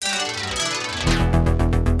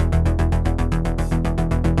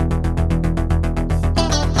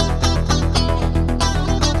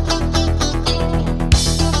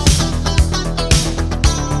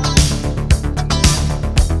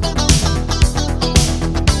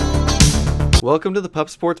Welcome to the Pup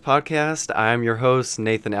Sports Podcast. I'm your host,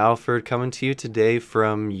 Nathan Alford, coming to you today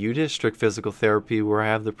from U District Physical Therapy, where I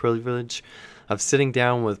have the privilege of sitting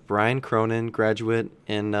down with Brian Cronin, graduate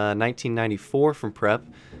in 1994 from Prep,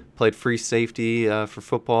 played free safety for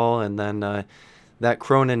football, and then that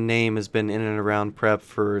Cronin name has been in and around Prep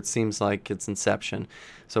for, it seems like, its inception.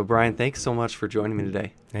 So, Brian, thanks so much for joining me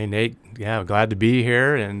today. Hey, Nate. Yeah, glad to be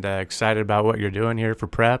here and excited about what you're doing here for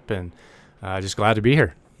Prep, and just glad to be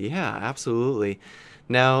here. Yeah, absolutely.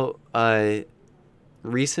 Now,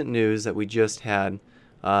 recent news that we just had,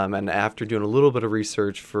 and after doing a little bit of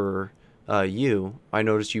research for I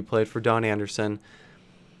noticed you played for Don Anderson,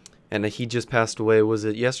 and he just passed away. Was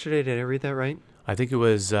it yesterday? Did I read that right? I think it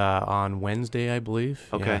was on Wednesday, I believe.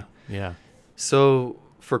 Okay. Yeah. So,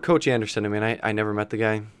 for Coach Anderson, I mean, I never met the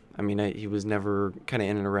guy. I mean, he was never kind of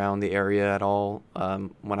in and around the area at all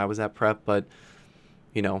when I was at Prep, but,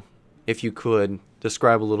 you know, if you could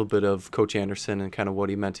describe a little bit of Coach Anderson and kind of what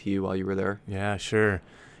he meant to you while you were there. Yeah, sure.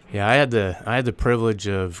 Yeah, I had the privilege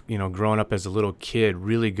of, growing up as a little kid,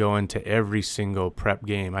 really going to every single Prep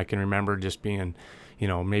game. I can remember just being,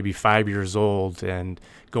 maybe 5 years old and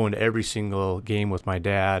going to every single game with my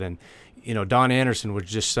dad. And, Don Anderson was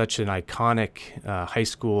just such an iconic high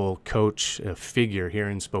school coach figure here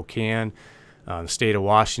in Spokane, the state of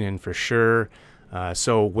Washington for sure.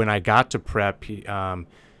 So when I got to Prep, he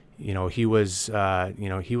was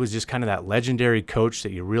just kind of that legendary coach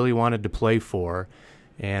that you really wanted to play for.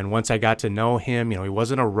 And once I got to know him, he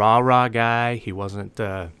wasn't a rah-rah guy. He wasn't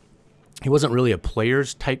really a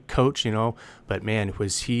players type coach, but man,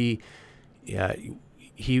 was he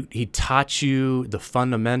taught you the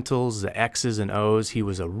fundamentals, the X's and O's. He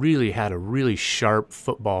had a really sharp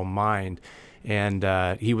football mind.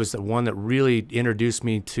 And he was the one that really introduced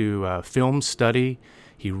me to film study.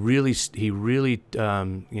 He really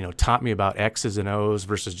taught me about X's and O's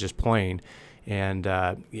versus just playing. And,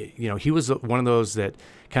 he was one of those that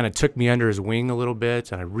kind of took me under his wing a little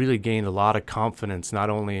bit. And I really gained a lot of confidence,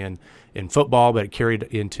 not only in football, but it carried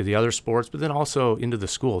into the other sports, but then also into the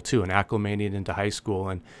school too, and acclimating into high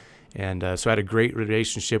school. And so I had a great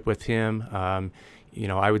relationship with him.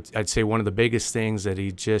 I'd say one of the biggest things that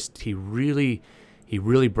he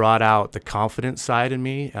really brought out the confident side in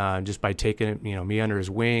me, just by taking me under his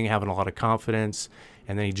wing, having a lot of confidence.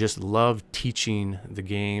 And then he just loved teaching the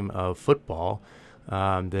game of football.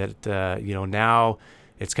 Now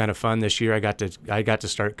it's kind of fun this year. I got to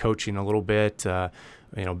start coaching a little bit.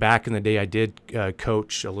 Back in the day, I did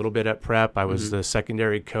coach a little bit at Prep. I was the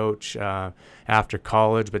secondary coach after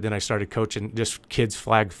college, but then I started coaching just kids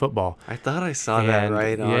flag football. I thought I saw that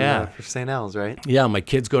right on for St. Al's, right? Yeah, my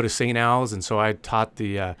kids go to St. Al's, and so I taught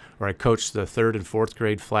I coached the 3rd and 4th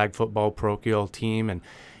grade flag football parochial team, and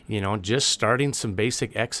just starting some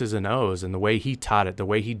basic X's and O's, and the way he taught it, the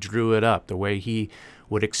way he drew it up, the way he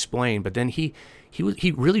would explain. But then he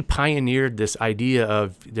really pioneered this idea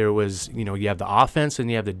of there was, you have the offense and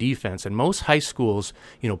you have the defense. And most high schools,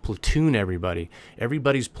 platoon everybody.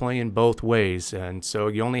 Everybody's playing both ways. And so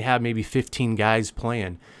you only have maybe 15 guys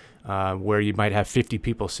playing, where you might have 50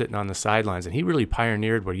 people sitting on the sidelines. And he really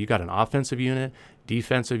pioneered where you got an offensive unit,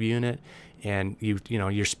 defensive unit, and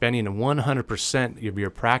you're spending 100% of your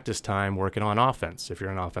practice time working on offense if you're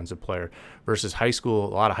an offensive player, versus high school.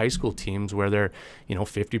 A lot of high school teams where they're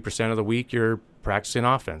 50% of the week you're practicing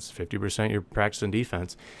offense, 50% you're practicing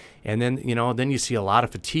defense, and then you see a lot of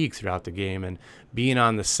fatigue throughout the game. And being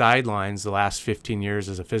on the sidelines the last 15 years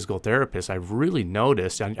as a physical therapist, I've really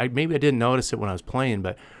noticed. Maybe I didn't notice it when I was playing,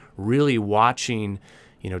 but really watching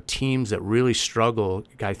teams that really struggle,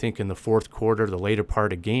 I think, in the fourth quarter, the later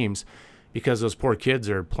part of games, because those poor kids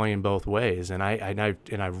are playing both ways. And I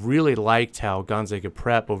really liked how Gonzaga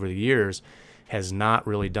Prep over the years has not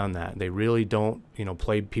really done that. They really don't,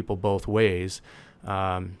 play people both ways.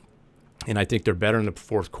 And I think they're better in the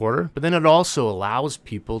fourth quarter. But then it also allows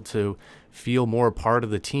people to feel more a part of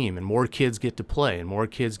the team, and more kids get to play, and more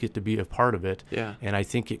kids get to be a part of it. Yeah. And I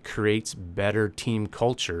think it creates better team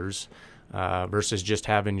cultures versus just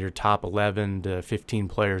having your top 11 to 15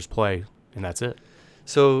 players play, and that's it.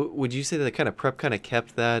 So would you say that Prep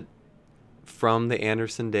kept that from the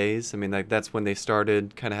Anderson days? I mean, that's when they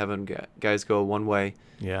started kind of having guys go one way,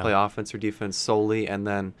 play offense or defense solely, and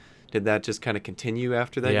then did that just kind of continue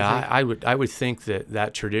after that? Yeah, I would think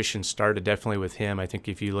that tradition started definitely with him. I think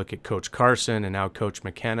if you look at Coach Carson and now Coach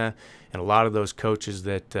McKenna and a lot of those coaches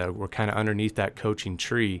that were kind of underneath that coaching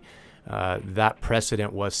tree, that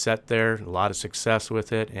precedent was set there, a lot of success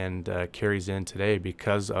with it, and carries in today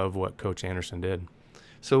because of what Coach Anderson did.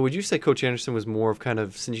 So would you say Coach Anderson was more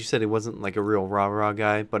of since you said he wasn't like a real rah-rah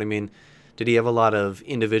guy, but I mean, did he have a lot of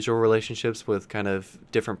individual relationships with kind of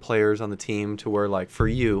different players on the team to where, like, for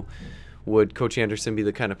you, would Coach Anderson be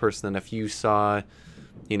the kind of person that if you saw,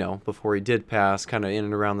 before he did pass, kind of in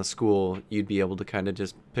and around the school, you'd be able to kind of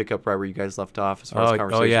just pick up right where you guys left off as far as conversation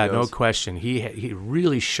goes? Oh, yeah, goes? no question. He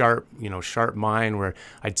really sharp mind where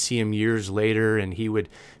I'd see him years later and he would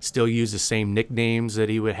still use the same nicknames that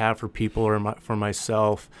he would have for people or for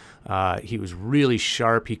myself. He was really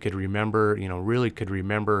sharp. He could remember, really could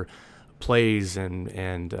remember plays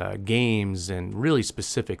and games and really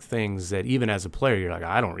specific things that even as a player you're like,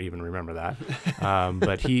 I don't even remember that.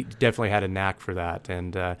 But he definitely had a knack for that,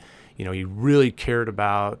 and he really cared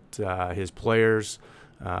about his players,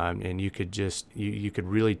 and you could just you could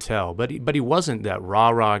really tell. But he wasn't that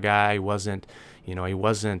rah guy. He wasn't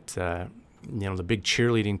the big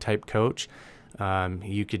cheerleading type coach.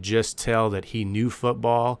 You could just tell that he knew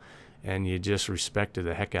football, and you just respected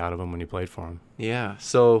the heck out of him when you played for him. Yeah.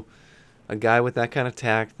 So a guy with that kind of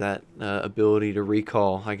tact, that ability to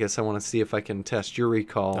recall, I guess I want to see if I can test your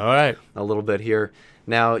recall All right. a little bit here.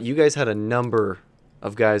 Now, you guys had a number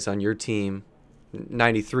of guys on your team,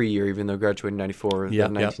 93 year, even though graduated in 94, the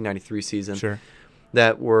 1993 season, Sure.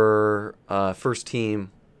 that were first team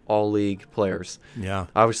all-league players. Yeah.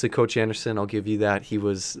 Obviously, Coach Anderson, I'll give you that. He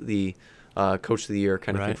was the coach of the year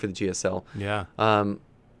kind of thing for the GSL. Yeah.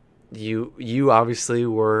 You obviously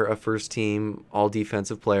were a first team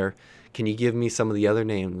all-defensive player. Can you give me some of the other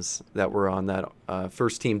names that were on that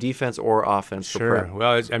first team defense or offense? Sure.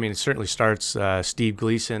 Well, it certainly starts. Steve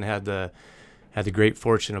Gleason had the great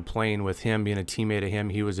fortune of playing with him, being a teammate of him.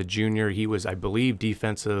 He was a junior. He was, I believe,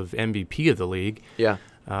 defensive MVP of the league. Yeah.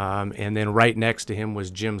 And then right next to him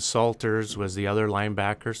was Jim Salters, was the other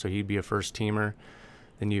linebacker, so he'd be a first teamer.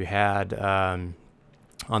 Then you had on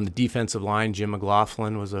the defensive line, Jim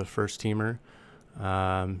McLaughlin was a first teamer,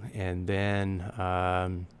 and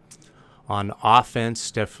then. On offense,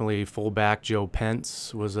 definitely fullback Joe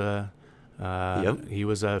Pence was he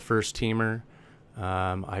was a first teamer.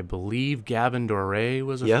 I believe Gavin Doré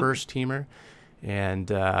was a first teamer, and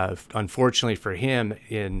unfortunately for him,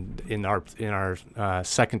 in our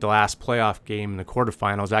second to last playoff game in the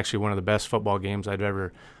quarterfinals, actually one of the best football games I'd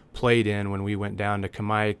ever played in, when we went down to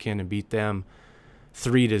Kamiakin and beat them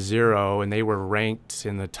 3-0, and they were ranked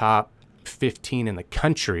in the top 15 in the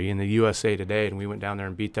country in the USA Today, and we went down there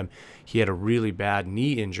and beat them. He had a really bad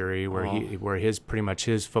knee injury where his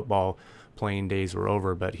football playing days were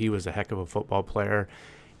over, but he was a heck of a football player.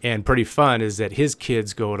 And pretty fun is that his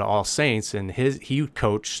kids go to All Saints, and he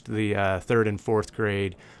coached the third and fourth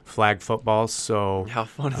grade flag football. So how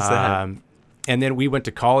fun is that? And then we went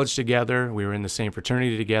to college together. We were in the same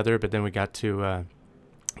fraternity together, but then we got to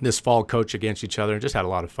this fall coach against each other and just had a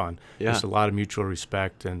lot of fun. Yeah. Just a lot of mutual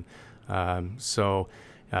respect. And so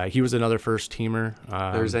he was another first teamer.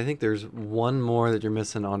 I think there's one more that you're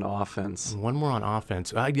missing on offense. One more on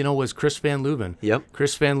offense. Was Chris Van Leuven. Yep.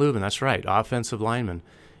 Chris Van Leuven, that's right. Offensive lineman.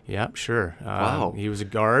 Yep, sure. Wow. He was a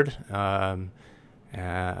guard.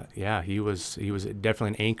 He was definitely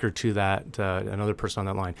an anchor to that, another person on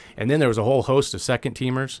that line. And then there was a whole host of second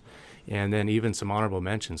teamers, and then even some honorable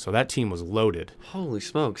mentions. So that team was loaded. Holy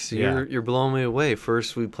smokes. Yeah. You're blowing me away.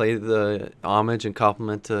 First, we played the homage and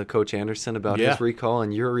compliment to Coach Anderson about his recall,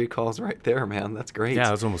 and your recall's right there, man. That's great. Yeah,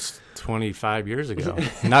 it was almost 25 years ago.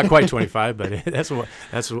 Not quite 25, but that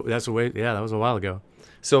was a while ago.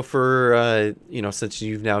 So for, since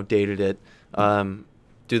you've now dated it,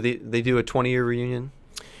 do they do a 20-year reunion?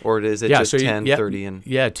 Or is it just 10, 30? And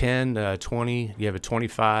 10, 20. You have a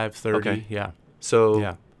 25, 30. Okay. Yeah. So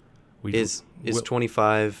yeah. Is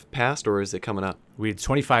 25 past, or is it coming up?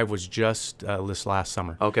 25 was just this last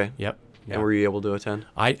summer. Okay. Yep. Yeah. And were you able to attend?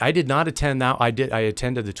 I did not attend that. I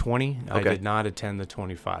attended the 20. Okay. I did not attend the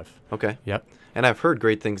 25. Okay. Yep. And I've heard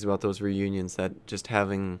great things about those reunions, that just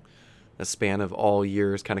having a span of all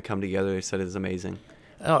years kind of come together, they said, is amazing.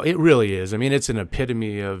 Oh, it really is. I mean, it's an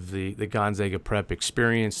epitome of the Gonzaga Prep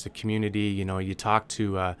experience, the community. You talk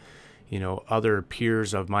to other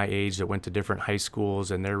peers of my age that went to different high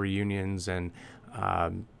schools and their reunions, and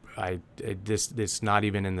it's not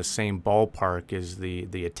even in the same ballpark as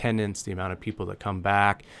the attendance, the amount of people that come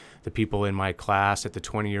back, the people in my class at the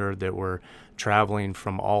 20-year that were traveling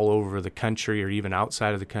from all over the country or even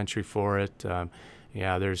outside of the country for it.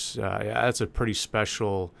 That's a pretty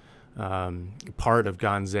special part of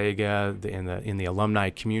Gonzaga in the alumni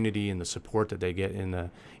community and the support that they get in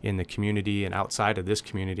the community and outside of this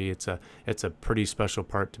community. It's a pretty special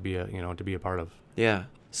part to be a part of. Yeah.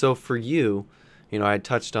 So for you, I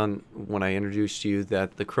touched on when I introduced you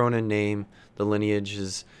that the Cronin name, the lineage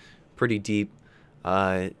is pretty deep.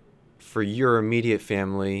 For your immediate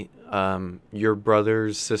family, your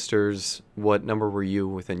brothers, sisters, what number were you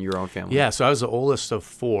within your own family? Yeah, so I was the oldest of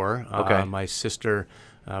four. Okay. My sister,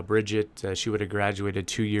 Bridget, she would have graduated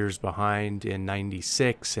 2 years behind in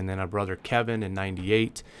 96, and then our brother Kevin in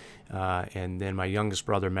 98, and then my youngest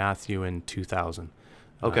brother Matthew in 2000.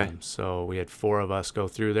 Okay. So we had four of us go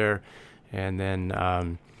through there, and then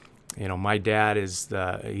my dad he's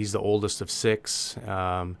the oldest of six,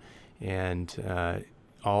 and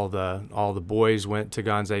all the boys went to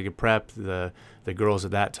Gonzaga Prep. The girls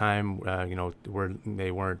at that time, it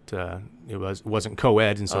wasn't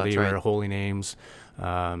co-ed, and so they were Holy Names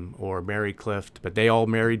or Mary Clift, but they all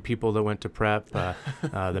married people that went to Prep.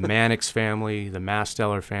 The Mannix family, the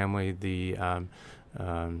Masteller family, the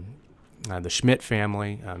Schmidt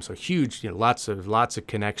family, so huge, lots of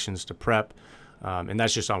connections to Prep, and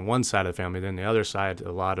that's just on one side of the family. Then the other side,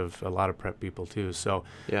 a lot of Prep people too. So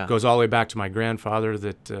it goes all the way back to my grandfather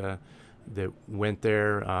that went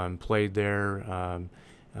there, played there,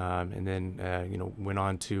 and then went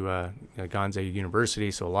on to Gonzaga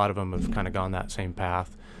University. So a lot of them have kind of gone that same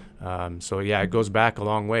path. It goes back a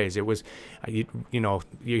long ways. It was, you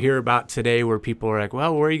hear about today where people are like,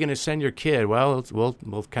 well, where are you going to send your kid? Well,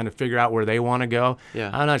 we'll kind of figure out where they want to go.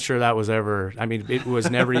 Yeah. I'm not sure that was ever, it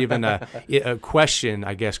was never even a question,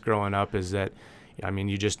 I guess, growing up, is that,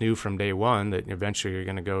 you just knew from day one that eventually you're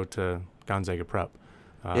going to go to Gonzaga Prep.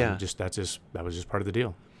 That was just part of the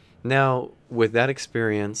deal. Now, with that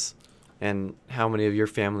experience and how many of your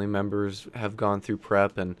family members have gone through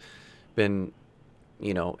Prep and been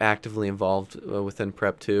actively involved within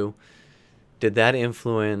Prep too, did that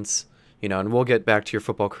influence, and we'll get back to your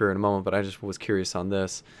football career in a moment, but I just was curious on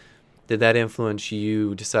this. Did that influence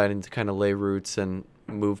you deciding to kind of lay roots and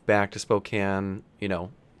move back to Spokane,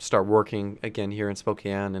 start working again here in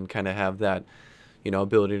Spokane and kind of have that,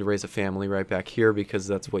 ability to raise a family right back here because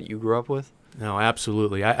that's what you grew up with? No,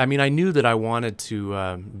 absolutely. I knew that I wanted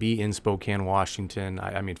to be in Spokane, Washington.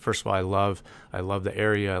 First of all, I love the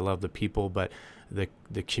area, I love the people, but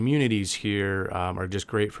the communities here are just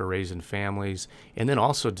great for raising families, and then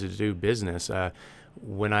also to do business.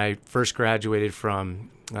 When I first graduated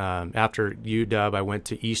from after UW, I went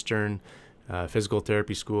to Eastern Physical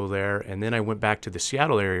Therapy School there, and then I went back to the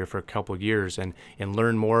Seattle area for a couple of years and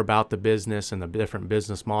learned more about the business and the different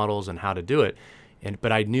business models and how to do it.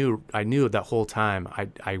 But I knew that whole time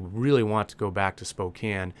I really want to go back to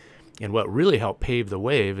Spokane. And what really helped pave the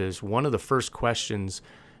way is one of the first questions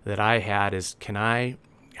that I had is,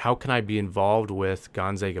 how can I be involved with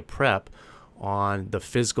Gonzaga Prep on the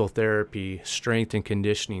physical therapy, strength and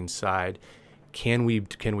conditioning side? Can we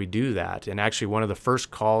do that? And actually, one of the first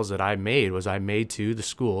calls that I made to the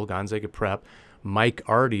school, Gonzaga Prep. Mike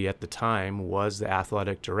Arty at the time was the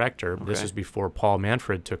athletic director. Okay. This is before Paul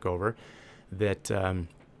Manfred took over. That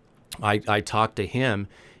I talked to him,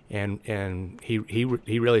 and he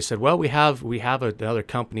really said, well, we have another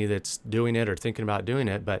company that's doing it or thinking about doing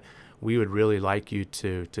it, but we would really like you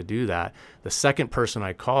to do that. The second person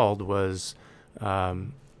I called was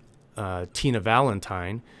Tina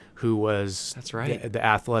Valentine, who was the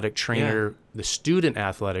athletic trainer, the student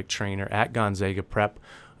athletic trainer at Gonzaga Prep.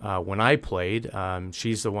 When I played,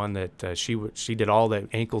 she's the one that she did all the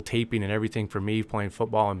ankle taping and everything for me playing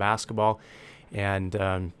football and basketball,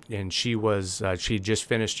 and she just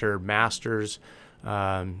finished her master's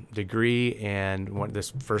degree, and one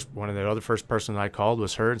of the other first person I called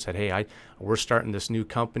was her and said, hey, we're starting this new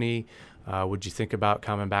company. Would you think about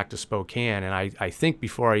coming back to Spokane? And I think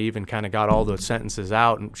before I even kind of got all those sentences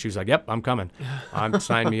out, and she was like, yep, I'm coming.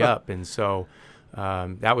 Sign me up. And so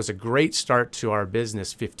that was a great start to our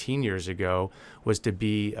business 15 years ago, was to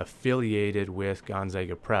be affiliated with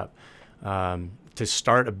Gonzaga Prep. To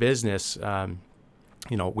start a business,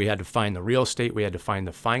 we had to find the real estate, we had to find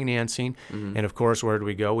the financing, and of course, where did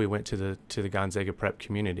we go? We went to the Gonzaga Prep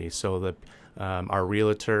community. So our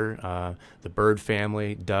realtor, the Bird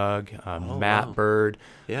family, Doug, Matt Bird,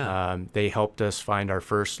 they helped us find our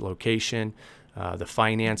first location. The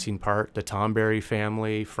financing part, the Tomberry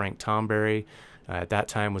family, Frank Tomberry, at that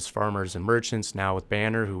time was Farmers and Merchants, now with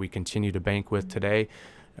Banner, who we continue to bank with today.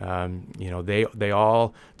 They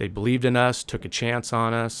believed in us, took a chance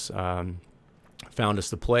on us, found us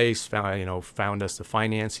the place, found us the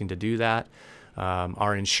financing to do that.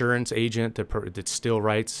 Our insurance agent that still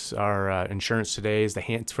writes our insurance today is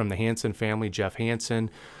from the Hansen family, Jeff Hansen.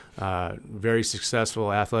 Very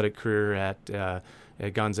successful athletic career at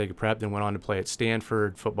Gonzaga Prep, then went on to play at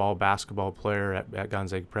Stanford, football, basketball player at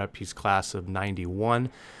Gonzaga Prep. He's class of 91.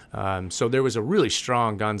 So there was a really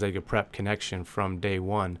strong Gonzaga Prep connection from day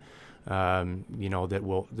one.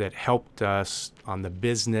 that helped us on the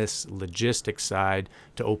business logistics side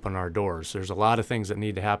to open our doors. There's a lot of things that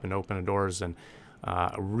need to happen to open the doors, and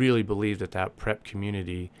I really believe that prep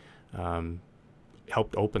community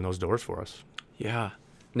helped open those doors for us. Yeah.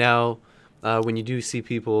 Now, when you do see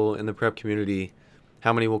people in the prep community,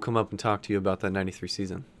 how many will come up and talk to you about that 93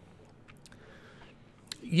 season?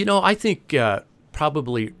 I think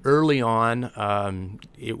probably early on,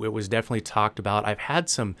 it was definitely talked about. I've had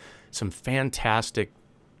some fantastic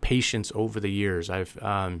patients over the years. I've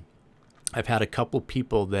had a couple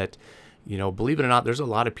people that, believe it or not, there's a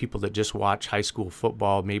lot of people that just watch high school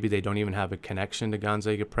football. Maybe they don't even have a connection to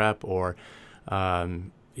Gonzaga Prep, or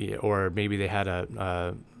maybe they had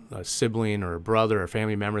a sibling or a brother or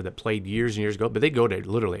family member that played years and years ago, but they go to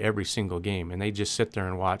literally every single game and they just sit there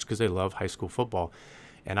and watch because they love high school football.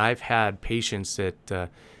 And I've had patients that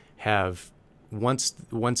have,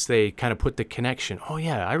 once they kind of put the connection, oh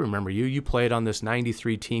yeah, I remember you played on this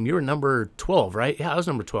 93 team. You were number 12, right? Yeah, I was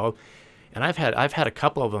number 12. And I've had a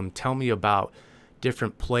couple of them tell me about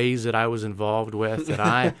different plays that I was involved with that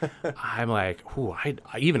I'm like,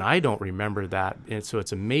 I don't remember that. And so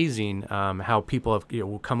it's amazing how people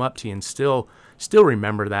will come up to you and still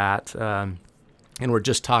remember that. And we're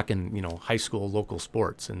just talking, high school local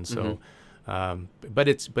sports. And so, but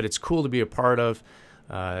it's cool to be a part of,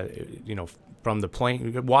 from the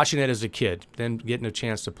playing, watching it as a kid, then getting a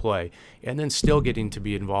chance to play, and then still getting to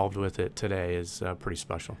be involved with it today is pretty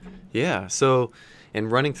special. Yeah. So, and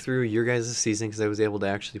running through your guys' season, because I was able to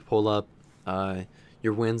actually pull up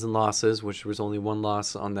your wins and losses, which was only one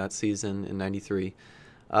loss on that season in 93.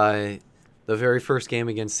 The very first game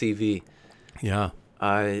against CV. Yeah.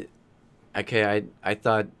 I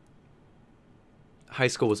thought high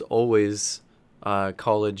school was always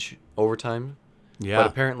college overtime. Yeah.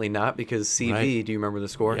 But apparently not, because CV, Right. Do you remember the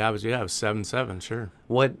score? Yeah, it was 7-7, sure.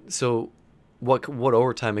 What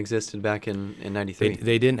overtime existed back in 93?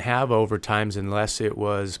 They didn't have overtimes unless it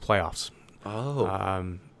was playoffs. Oh.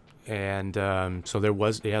 So there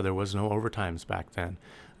was no overtimes back then.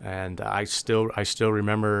 And I still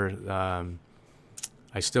remember,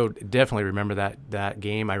 I still definitely remember that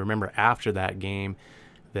game. I remember after that game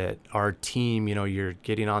that our team, you're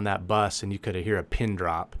getting on that bus and you could hear a pin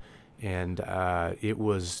drop. And it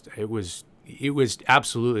was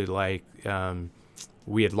absolutely like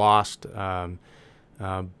we had lost. But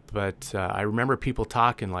I remember people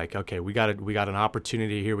talking like, okay, we got an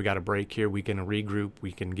opportunity here. We got a break here. We can regroup.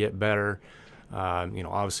 We can get better.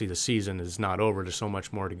 Obviously the season is not over. There's so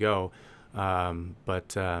much more to go.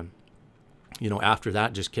 But after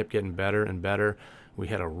that, just kept getting better and better. We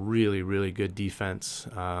had a really, really good defense.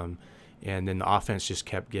 And then the offense just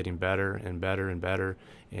kept getting better and better and better,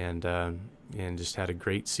 and just had a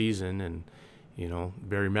great season, and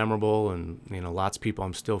very memorable, and lots of people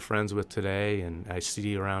I'm still friends with today, and I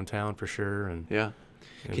see around town for sure. And yeah,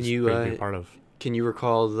 can you be a part of? Can you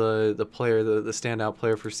recall the player, the standout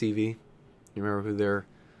player for CV? You remember who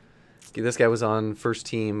this guy was on first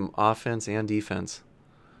team offense and defense.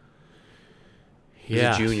 He was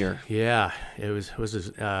a junior. Yeah, it was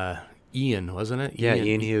his. Ian, wasn't it? Yeah,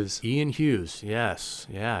 Ian Hughes. Ian Hughes, yes.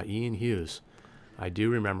 Yeah, Ian Hughes. I do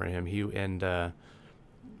remember him. He was,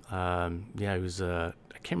 I can't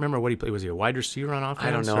remember what he played. Was he a wide receiver on offense?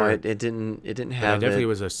 I don't know. It didn't have. Definitely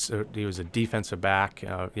he was a defensive back.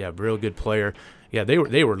 Real good player. Yeah, they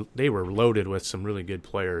were loaded with some really good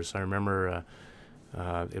players. I remember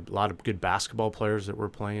a lot of good basketball players that were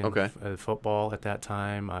playing football at that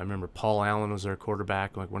time. I remember Paul Allen was their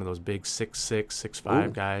quarterback, like one of those big 6'6",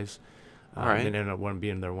 6'5" guys. All right. And ended up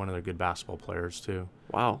being one of their good basketball players too.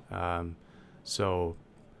 Wow. So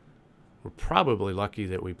we're probably lucky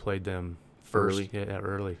that we played them first. Early. Yeah,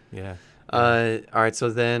 early. Yeah. All right. So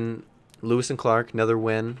then Lewis and Clark, another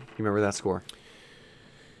win. You remember that score?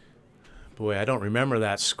 Boy, I don't remember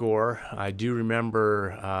that score. I do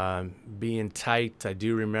remember being tight. I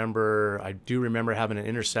do remember having an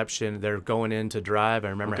interception. They're going in to drive. I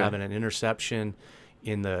remember having an interception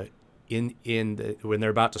in the when they're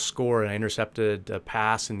about to score, and I intercepted a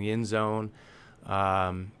pass in the end zone.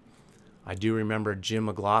 I do remember Jim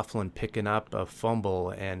McLaughlin picking up a fumble,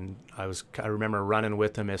 and I remember running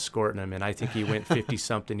with him, escorting him, and I think he went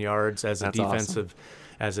 50-something yards as a defensive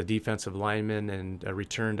lineman, and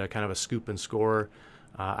returned a kind of a scoop and score.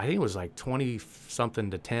 I think it was like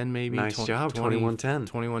 20-something to 10, maybe. Nice job, 21-10.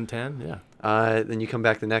 21-10, yeah. Then you come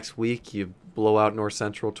back the next week, you blow out North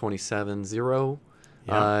Central 27-0.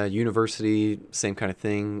 Yeah. University, same kind of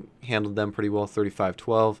thing. Handled them pretty well,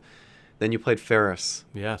 35-12. Then you played Ferris.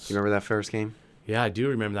 Yes. You remember that Ferris game? Yeah, I do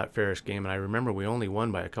remember that Ferris game, and I remember we only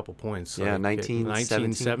won by a couple points. Yeah, 19-17.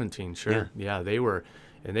 19-17, sure. Yeah, they were.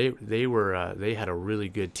 and they had a really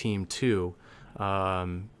good team too.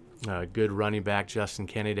 Good running back Justin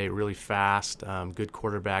Kennedy, really fast. Good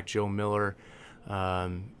quarterback Joe Miller,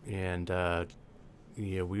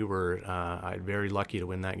 we were very lucky to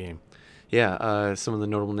win that game. Yeah, some of the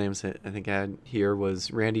notable names that I think I had here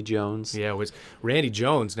was Randy Jones. Yeah, it was Randy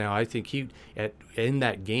Jones. Now, I think in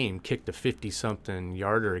that game kicked a 50-something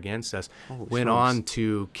yarder against us. Holy went smokes. on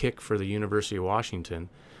to kick for the University of Washington,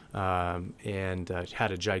 and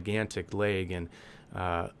had a gigantic leg. And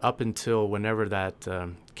up until whenever that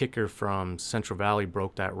kicker from Central Valley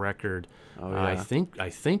broke that record, Oh, yeah. I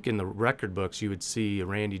think in the record books you would see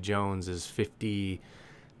Randy Jones is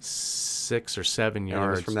 56 or 7 yards. And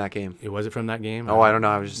it was from that game. Was it from that game? Oh, I don't know.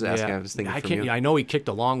 I was just asking. Yeah. I was thinking from you. I know he kicked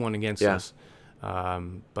a long one against Yeah. us,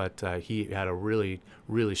 but he had a really,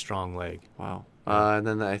 really strong leg. Wow. And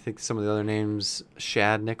then I think some of the other names,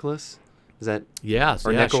 Shad Nicholas. Is that? Yeah.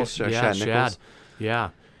 Or Nichols? Shad Nichols? Yeah.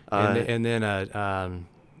 And then a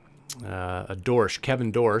Dorsch,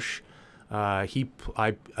 Kevin Dorsch. I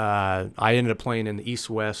ended up playing in the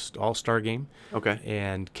East-West All-Star game. Okay.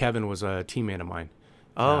 And Kevin was a teammate of mine.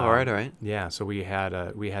 Oh, all right. Yeah, so we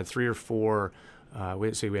had 3 or 4. We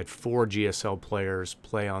had 4 GSL players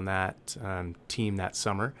play on that team that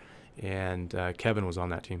summer, and Kevin was on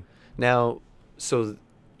that team. Now, so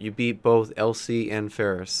you beat both LC and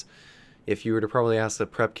Ferris. If you were to probably ask the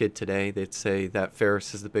prep kid today, they'd say that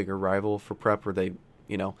Ferris is the bigger rival for prep, or they,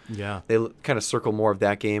 Yeah. they kind of circle more of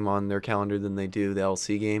that game on their calendar than they do the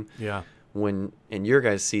LC game. Yeah. When in your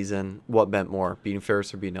guys' season, what meant more, beating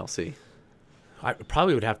Ferris or beating LC? I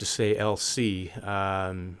probably would have to say LC,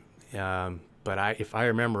 but if I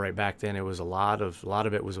remember right back then, it was a lot of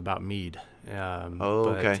it was about Meade.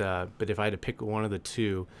 Okay. But if I had to pick one of the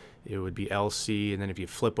two, it would be LC, and then if you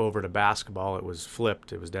flip over to basketball, it was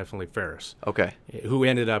flipped. It was definitely Ferris, Okay. who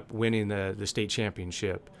ended up winning the state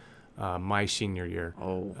championship my senior year.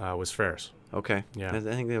 Was Ferris. Okay. Yeah. I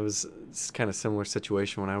think it's kind of similar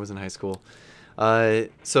situation when I was in high school.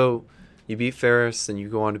 So you beat Ferris, and you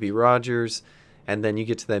go on to beat Rogers, and then you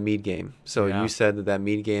get to that Meade game. So Yeah. you said that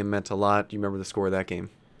Meade game meant a lot. Do you remember the score of that game?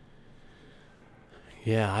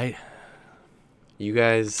 Yeah, You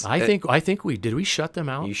guys... I think we shut them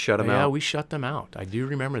out. You shut them Yeah, out? we shut them out. I do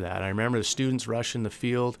remember that. I remember the students rushing the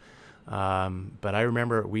field, but I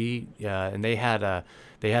remember and they had a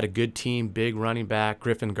good team, big running back.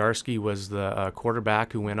 Griffin Garski was the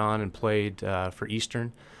quarterback who went on and played for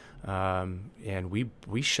Eastern, and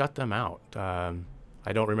we shut them out.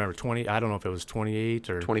 I don't remember 20. I don't know if it was 28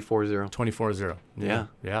 or 24-0. 24-0. Yeah.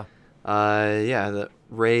 Yeah. The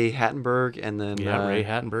Ray Hattenberg, and then Ray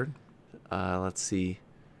Hattenberg. let's see,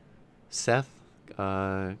 Seth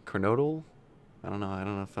Kernodle. I don't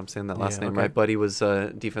know if I'm saying that last name okay. right, but he was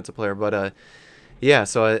a defensive player. But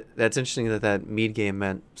so that's interesting that Meade game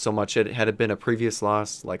meant so much. Had it been a previous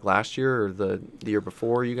loss like last year or the year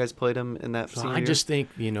before you guys played him in that senior I year? just think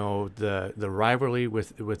the rivalry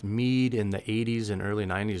with Meade in the 80s and early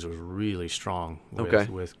 90s was really strong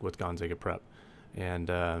with Gonzaga Prep, and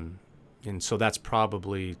so that's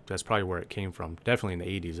probably where it came from. Definitely in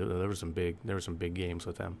the 80s, there were some big games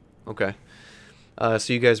with them. Okay.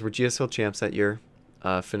 So you guys were GSL champs that year.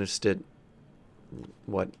 Finished it.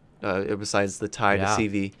 What? Besides the tie to Yeah.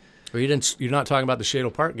 CV. Well, you're not talking about the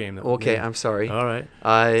Shadle Park game. Okay, I'm sorry. All right.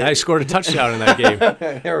 I I scored a touchdown in that game.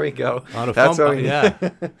 There we go. On a That's fumble. what we- Yeah.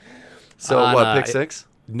 So pick it- six?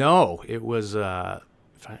 No, it was. I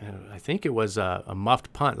think it was a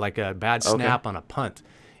muffed punt, like a bad snap on a punt,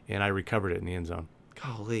 and I recovered it in the end zone.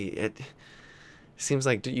 Golly, it seems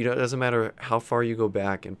like it doesn't matter how far you go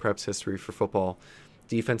back in Prep's history for football,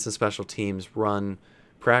 defense and special teams run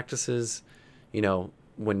practices.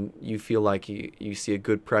 When you feel like you see a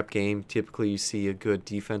good Prep game, typically you see a good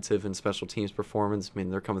defensive and special teams performance. I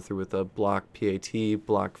mean, they're coming through with a block PAT,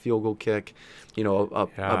 block field goal kick,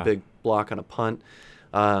 a big block on a punt.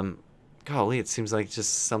 Golly, it seems like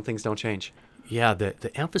just some things don't change. Yeah,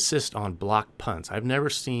 the emphasis on block punts. I've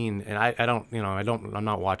never seen, and I'm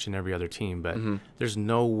not watching every other team, but there's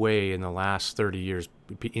no way in the last 30 years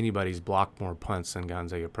anybody's blocked more punts than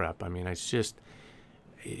Gonzaga Prep. I mean,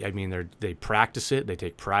 they practice it, they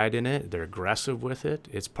take pride in it, they're aggressive with it.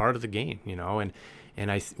 It's part of the game, and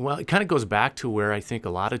it kind of goes back to where I think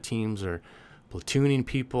a lot of teams are platooning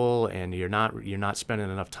people, and you're not spending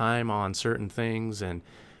enough time on certain things, and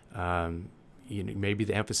maybe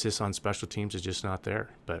the emphasis on special teams is just not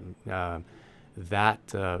there. But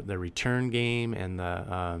the return game and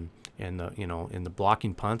the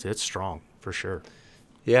blocking punts, it's strong for sure.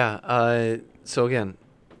 Yeah. So again,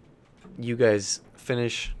 you guys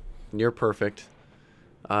finish near perfect.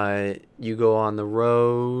 You go on the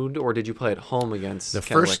road, or did you play at home against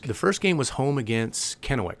Kennewick? The first game was home against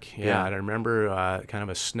Kennewick. Yeah. And I remember kind of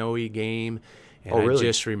a snowy game, and Oh, really? I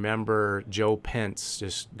just remember Joe Pence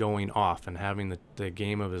just going off and having the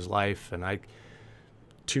game of his life, and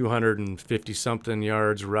 250 something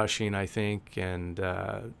yards rushing, I think, and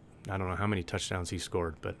I don't know how many touchdowns he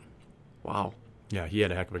scored, but Wow. yeah, he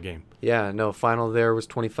had a heck of a game. Yeah, no, final there was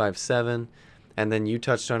 25-7. And then you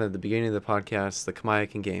touched on at the beginning of the podcast, the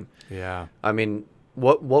Kamiakin game. Yeah. I mean,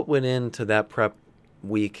 what went into that prep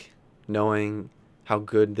week, knowing how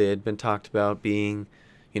good they had been talked about being?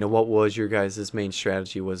 What was your guys' main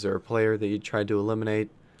strategy? Was there a player that you tried to eliminate?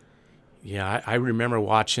 Yeah, I remember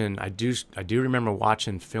watching. I do remember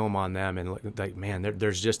watching film on them, and like, man,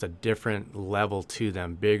 there's just a different level to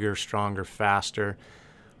them, bigger, stronger, faster.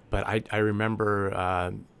 But I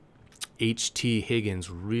remember H.T.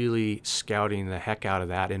 Higgins really scouting the heck out of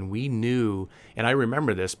that, and we knew. And I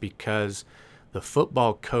remember this because the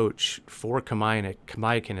football coach for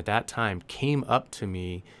Kamiakin at that time came up to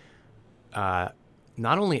me.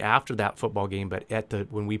 Not only after that football game, but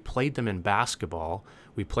when we played them in basketball,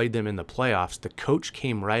 we played them in the playoffs. The coach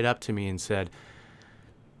came right up to me and said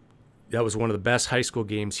that was one of the best high school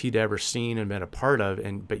games he'd ever seen and been a part of.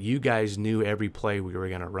 But you guys knew every play we were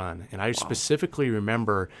going to run. And I specifically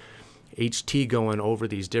remember HT going over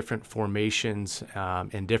these different formations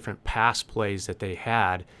and different pass plays that they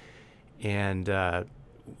had, and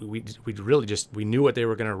we knew what they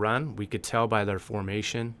were going to run. We could tell by their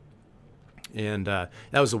formation. And that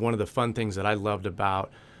was one of the fun things that I loved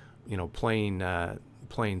about,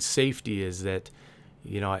 playing safety is that,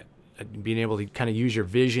 being able to kind of use your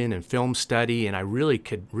vision and film study, and I really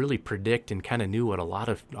could predict and kind of knew what a lot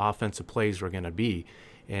of offensive plays were going to be,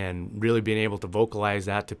 and really being able to vocalize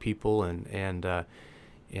that to people. And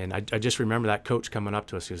I just remember that coach coming up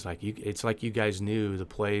to us. He was like, "It's like you guys knew the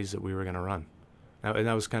plays that we were going to run," and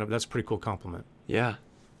that's a pretty cool compliment. Yeah.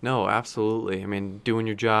 No, absolutely. I mean, doing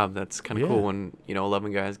your job, that's kind of cool when,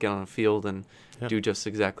 11 guys get on a field and do just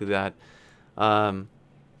exactly that.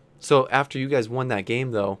 So after you guys won that game,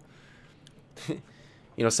 though,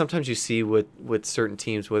 sometimes you see with certain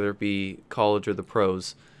teams, whether it be college or the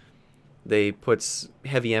pros, they put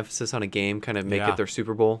heavy emphasis on a game, kind of make it their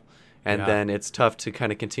Super Bowl, and then it's tough to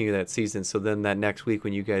kind of continue that season. So then that next week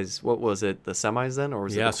when you guys, what was it, the semis then, or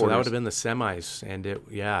was it the quarters? Yeah, so that would have been the semis,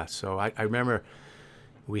 and so I remember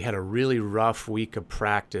we had a really rough week of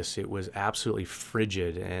practice. It was absolutely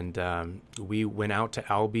frigid, and we went out to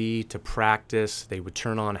Albee to practice. They would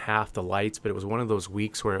turn on half the lights, but it was one of those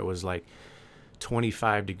weeks where it was like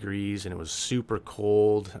 25 degrees, and it was super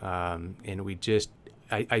cold, and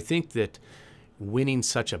I think that winning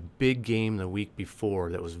such a big game the week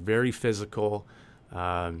before that was very physical,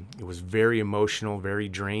 it was very emotional, very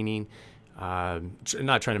draining.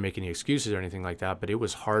 Not trying to make any excuses or anything like that, but it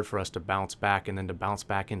was hard for us to bounce back, and then to bounce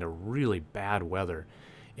back into really bad weather.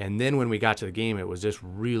 And then when we got to the game, it was just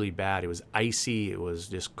really bad. It was icy. It was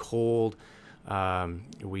just cold.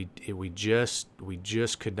 We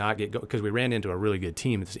just could not get going because we ran into a really good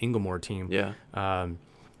team, this Inglemoor team. Yeah.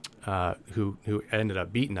 Who ended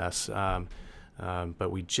up beating us.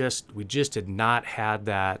 But we just had not had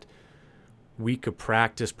that week of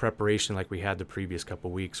practice preparation like we had the previous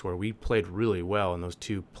couple weeks, where we played really well in those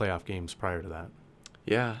two playoff games prior to that.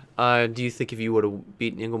 Yeah. Do you think if you would have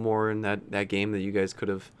beaten Inglemoor in that game that you guys could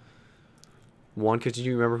have won? Because do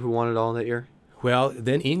you remember who won it all that year? Well,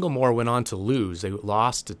 then Inglemoor went on to lose. They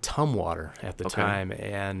lost to Tumwater at the time,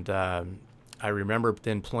 and I remember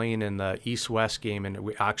then playing in the East-West game, and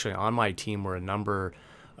we actually on my team were a number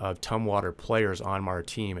of Tumwater players on our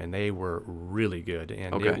team, and they were really good.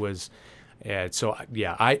 And it was. So,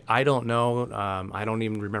 I don't know. I don't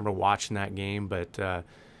even remember watching that game, but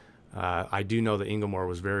I do know that Inglemoor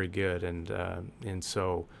was very good. And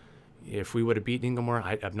so if we would have beaten Inglemoor,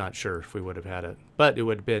 I'm not sure if we would have had it. But it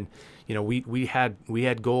would have been, we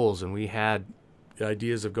had goals, and we had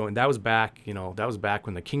ideas of going. That was back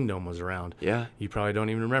when the Kingdome was around. Yeah. You probably don't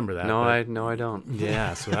even remember that. No, I don't.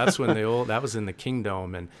 Yeah, so that's when that was in the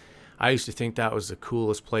Kingdome, and I used to think that was the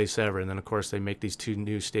coolest place ever. And then, of course, they make these two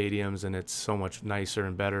new stadiums, and it's so much nicer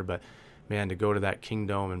and better. But, man, to go to that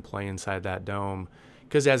Kingdome and play inside that dome.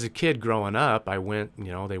 Because as a kid growing up, I went,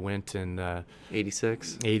 they went in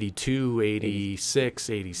 86, 82, 86,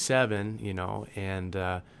 87,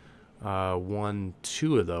 and won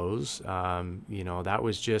two of those. That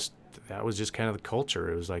was just kind of the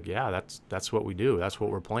culture. It was like, yeah, that's what we do. That's what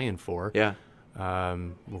we're playing for. Yeah.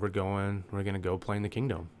 We're going to go play in the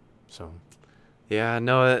Kingdome. So, yeah,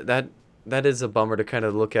 no, that is a bummer to kind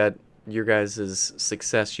of look at your guys'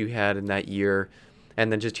 success you had in that year,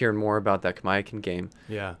 and then just hearing more about that Kamiakin game.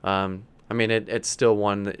 Yeah. I mean, it's still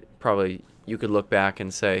one that probably you could look back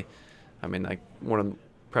and say, I mean, like one of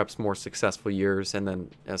perhaps more successful years, and then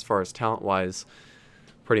as far as talent-wise,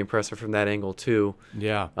 pretty impressive from that angle too.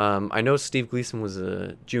 Yeah. I know Steve Gleason was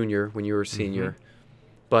a junior when you were a senior,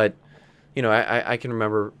 but you know, I can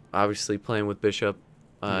remember obviously playing with Bishop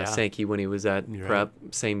Sankey when he was at Prep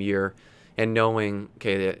same year, and knowing,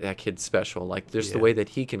 okay, that kid's special. Like just the way that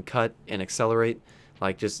he can cut and accelerate,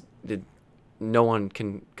 like no one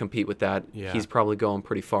can compete with that. Yeah. He's probably going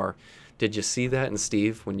pretty far. Did you see that in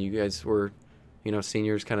Steve when you guys were,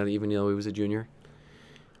 seniors, kind of, even though he was a junior?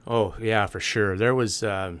 Oh yeah, for sure. There was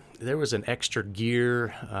an extra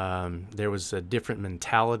gear. There was a different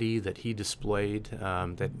mentality that he displayed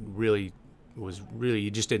that really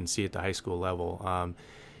you just didn't see at the high school level.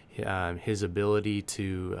 His ability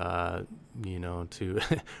to to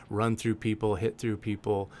run through people, hit through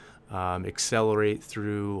people, accelerate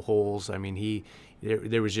through holes. I mean,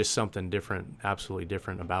 there was just something different, absolutely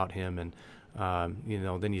different about him. And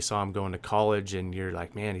then you saw him going to college, and you're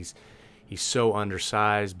like, man, he's so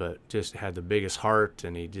undersized, but just had the biggest heart,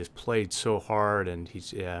 and he just played so hard, and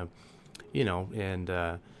he's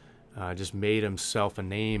just made himself a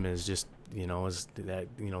name as just as that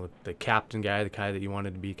the captain guy, the guy that you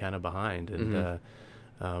wanted to be kind of behind, and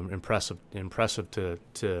impressive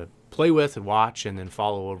to play with and watch, and then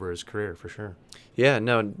follow over his career for sure. Yeah.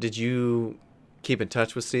 No. Did you keep in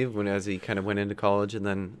touch with Steve as he kind of went into college and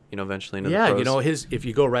then eventually into the pros? If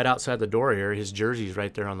you go right outside the door here, his jersey's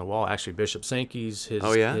right there on the wall. Actually, Bishop Sankey's,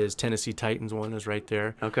 his Tennessee Titans one is right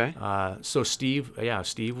there. Okay. So Steve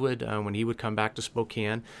would when he would come back to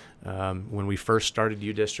Spokane, when we first started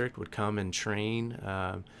U District, would come and train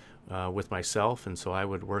with myself, and so I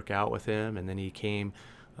would work out with him, and then he came.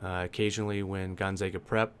 Occasionally when Gonzaga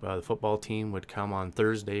Prep, the football team, would come on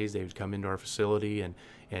Thursdays, they would come into our facility, and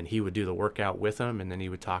he would do the workout with them, and then he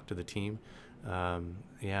would talk to the team. And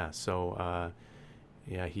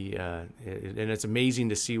it's amazing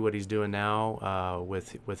to see what he's doing now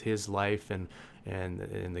with his life and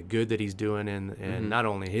the good that he's doing in not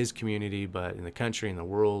only his community but in the country and the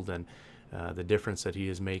world, and the difference that he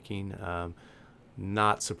is making.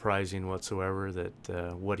 Not surprising whatsoever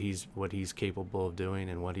that what he's capable of doing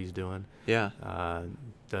and what he's doing. Yeah.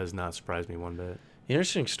 Does not surprise me one bit. The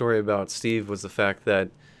interesting story about Steve was the fact that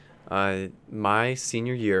my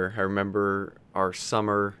senior year, I remember our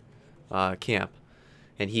summer camp,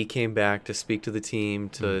 and he came back to speak to the team,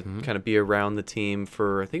 to kind of be around the team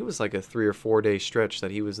for, I think it was like a 3 or 4 day stretch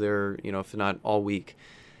that he was there, if not all week,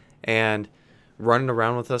 and running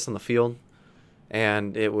around with us on the field.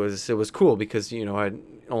 And it was cool because, I'd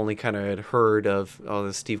only kind of had heard of,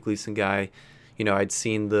 the Steve Gleason guy. I'd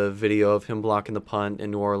seen the video of him blocking the punt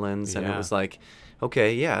in New Orleans, and it was like,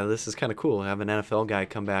 okay, yeah, this is kind of cool. Have an NFL guy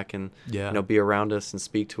come back and, be around us and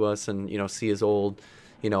speak to us and, see his old,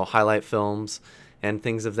 highlight films and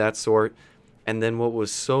things of that sort. And then what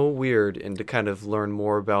was so weird, and to kind of learn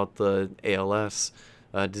more about the ALS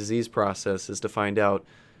disease process, is to find out,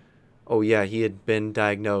 oh yeah, he had been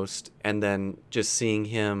diagnosed, and then just seeing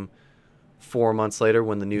him 4 months later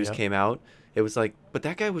when the news came out, it was like, but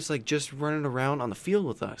that guy was like just running around on the field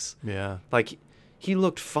with us. Yeah. Like he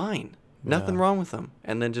looked fine. Nothing wrong with him.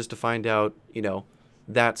 And then just to find out,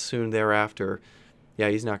 that soon thereafter, yeah,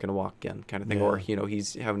 he's not going to walk again kind of thing. Or,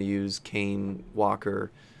 he's having to use cane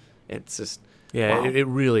walker. It's just... Yeah, wow. It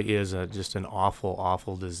really is just an awful,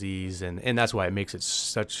 awful disease, and that's why it makes it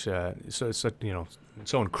so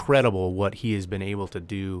incredible what he has been able to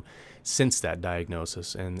do since that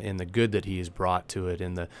diagnosis, and the good that he has brought to it,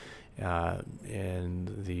 and the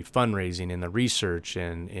fundraising and the research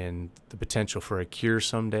and the potential for a cure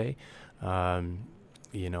someday. Obviously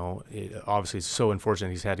it's so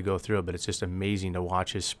unfortunate he's had to go through it, but it's just amazing to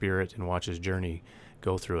watch his spirit and watch his journey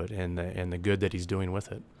go through it, and the good that he's doing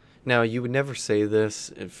with it. Now, you would never say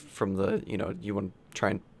this from the, you want to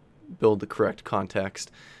try and build the correct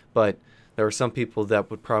context, but there are some people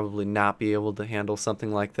that would probably not be able to handle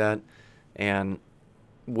something like that. And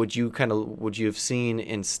would you have seen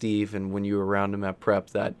in Steve, and when you were around him at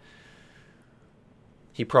Prep, that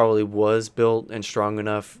he probably was built and strong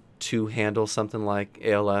enough to handle something like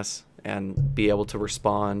ALS and be able to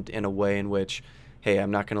respond in a way in which, hey,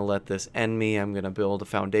 I'm not going to let this end me. I'm going to build a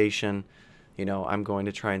foundation. I'm going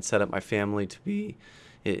to try and set up my family to be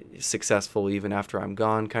successful even after I'm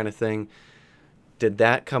gone, kind of thing. Did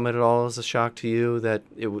that come at all as a shock to you, that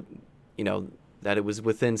it would, that it was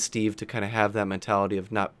within Steve to kind of have that mentality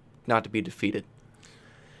of not to be defeated?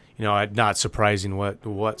 Not surprising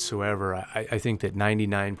whatsoever. I think that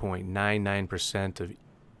 99.99% of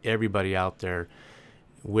everybody out there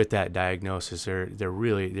with that diagnosis,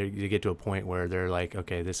 they get to a point where they're like,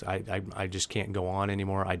 okay, I just can't go on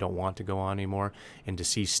anymore. I don't want to go on anymore. And to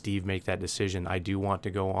see Steve make that decision, I do want to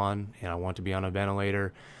go on, and I want to be on a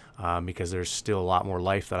ventilator. Because there's still a lot more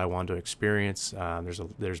life that I want to experience.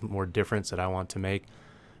 There's more difference that I want to make.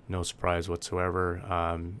 No surprise whatsoever.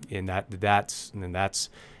 And that's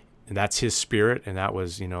his spirit, and that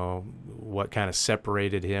was, what kind of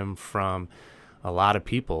separated him from a lot of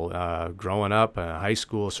people growing up, high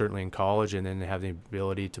school, certainly in college, and then have the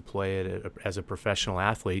ability to play it as a professional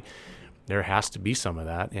athlete. There has to be some of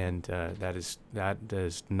that, and that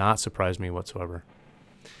does not surprise me whatsoever.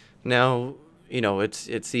 Now,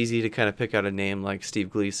 it's easy to kind of pick out a name like Steve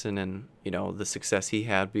Gleason and, the success he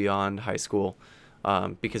had beyond high school,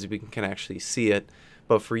 because we can actually see it.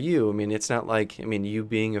 But for you, it's not like, you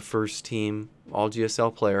being a first team all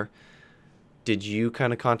GSL player, did you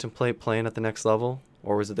kind of contemplate playing at the next level?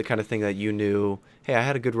 Or was it the kind of thing that you knew, hey, I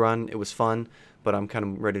had a good run, it was fun, but I'm kind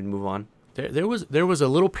of ready to move on? There was a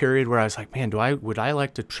little period where I was like, man, would I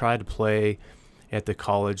like to try to play at the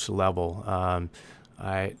college level?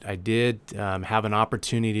 I did have an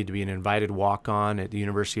opportunity to be an invited walk-on at the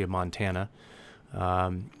University of Montana,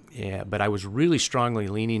 but I was really strongly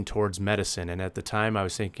leaning towards medicine. And at the time, I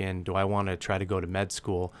was thinking, do I want to try to go to med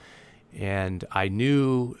school? And I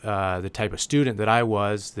knew the type of student that I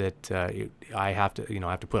was, that I have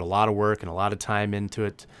to put a lot of work and a lot of time into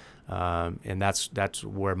it. And that's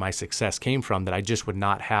where my success came from, that I just would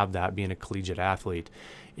not have that being a collegiate athlete.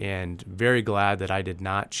 And very glad that I did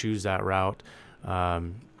not choose that route.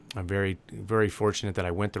 I'm very, very fortunate that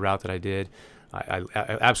I went the route that I did. I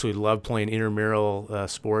absolutely loved playing intramural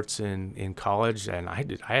sports in college, and I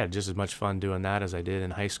had just as much fun doing that as I did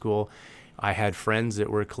in high school. I had friends that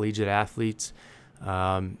were collegiate athletes,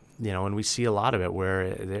 and we see a lot of it where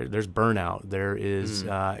there's burnout. There is,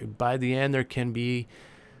 by the end, there can be,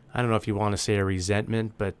 I don't know if you want to say a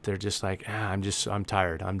resentment, but they're just like, I'm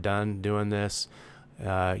tired. I'm done doing this.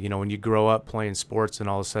 When you grow up playing sports and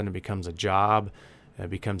all of a sudden it becomes a job, it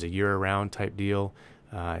becomes a year-round type deal,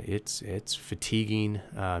 it's fatiguing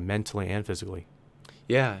mentally and physically.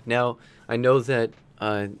 Yeah. Now, I know that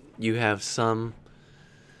you have some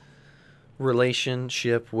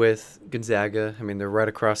relationship with Gonzaga. They're right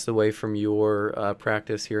across the way from your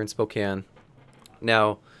practice here in Spokane.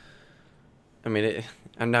 Now,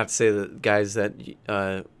 I'm not to say that guys that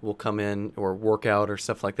will come in or work out or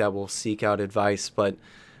stuff like that will seek out advice, but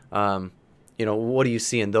what do you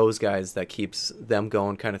see in those guys that keeps them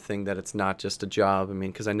going, kind of thing, that it's not just a job?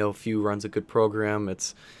 Because I know Few runs a good program.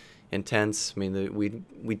 It's intense.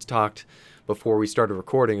 We talked before we started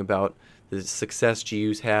recording about the success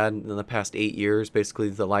GU's had in the past 8 years, basically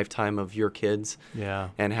the lifetime of your kids. Yeah.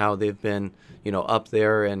 And how they've been, up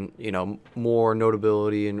there and, more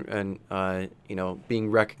notability and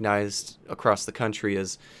being recognized across the country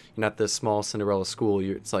as not this small Cinderella school.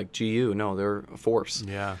 It's like GU, no, they're a force.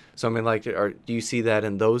 Yeah. So, do you see that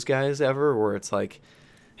in those guys ever, where it's like,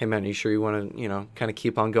 hey, man, are you sure you want to, kind of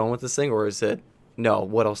keep on going with this thing? Or is it, no,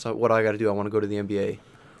 what else, what do I got to do? I want to go to the NBA.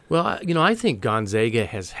 Well, I think Gonzaga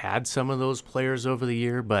has had some of those players over the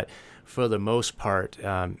year, but for the most part,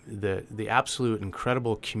 the absolute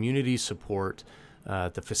incredible community support,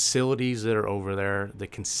 the facilities that are over there, the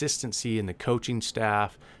consistency in the coaching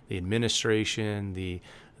staff, the administration, the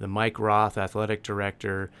Mike Roth, athletic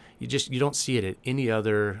director, you don't see it at any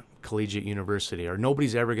other collegiate university, or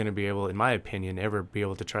nobody's ever going to be able, in my opinion,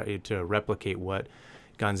 to try to replicate what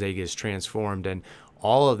Gonzaga has transformed. And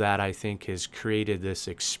all of that, I think, has created this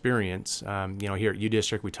experience. Here at U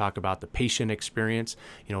District, we talk about the patient experience.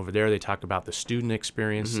 Over there, they talk about the student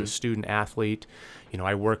experience, the student athlete.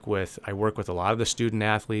 I work with a lot of the student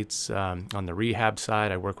athletes on the rehab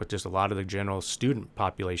side. I work with just a lot of the general student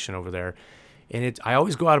population over there. And I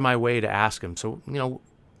always go out of my way to ask them, so,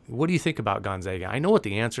 what do you think about Gonzaga? I know what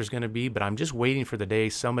the answer is going to be, but I'm just waiting for the day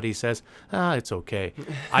somebody says, it's okay.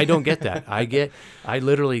 I don't get that. I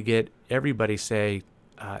literally get everybody say,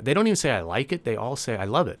 they don't even say I like it. They all say I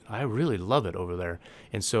love it. I really love it over there.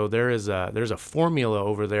 And so there's a formula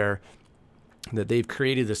over there that they've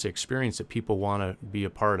created, this experience that people want to be a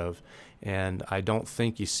part of. And I don't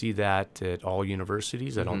think you see that at all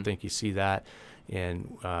universities. I don't think you see that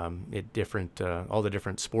in at different all the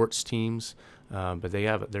different sports teams. But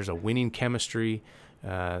there's a winning chemistry.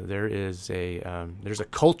 There's a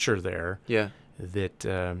culture there. Yeah.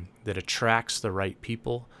 That attracts the right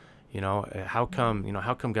people. How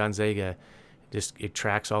come Gonzaga just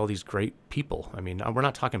attracts all these great people? We're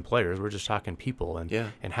not talking players, we're just talking people.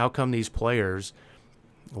 And how come these players,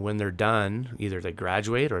 when they're done, either they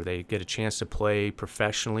graduate or they get a chance to play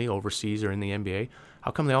professionally overseas or in the NBA,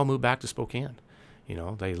 how come they all move back to Spokane?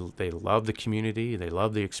 They love the community, they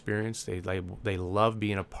love the experience, they love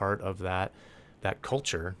being a part of that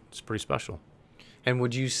culture. It's pretty special. And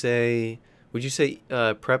would you say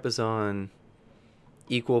prep is on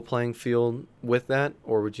equal playing field with that,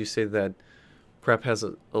 or would you say that prep has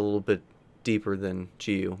a little bit deeper than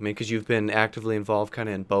GU? I mean, because you've been actively involved kind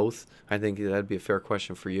of in both. I think that'd be a fair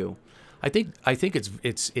question for you. I think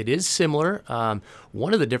it is similar.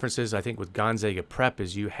 One of the differences I think with Gonzaga Prep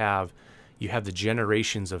is you have the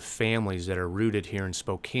generations of families that are rooted here in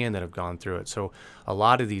Spokane that have gone through it. So a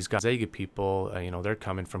lot of these Gonzaga people, they're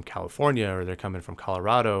coming from California, or they're coming from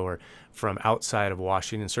Colorado, or from outside of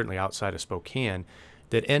Washington, certainly outside of Spokane,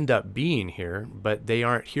 that end up being here, but they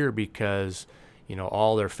aren't here because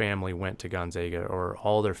all their family went to Gonzaga, or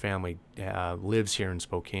all their family lives here in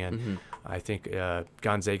Spokane. Mm-hmm. I think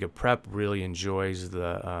Gonzaga Prep really enjoys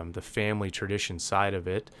the family tradition side of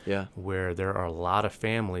it, Yeah. where there are a lot of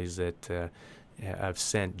families that have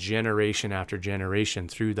sent generation after generation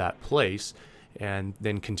through that place, and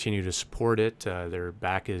then continue to support it. They're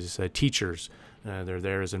back as teachers, they're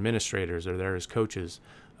there as administrators, they're there as coaches,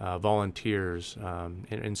 volunteers,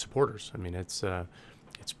 and supporters. I mean, it's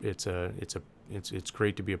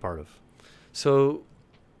great to be a part of. So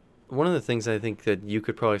one of the things I think that you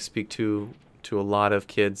could probably speak to a lot of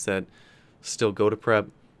kids that still go to prep,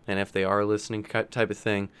 and if they are listening type of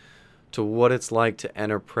thing, to what it's like to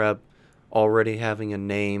enter prep already having a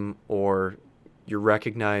name, or you're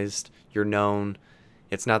recognized, you're known.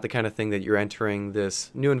 It's not the kind of thing that you're entering this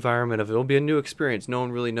new environment of, it'll be a new experience. No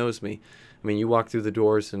one really knows me. I mean, you walk through the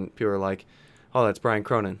doors and people are like, oh, that's Brian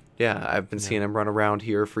Cronin. Yeah, I've been seeing him run around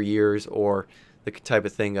here for years, or the type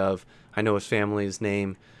of thing of, I know his family's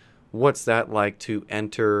name. What's that like to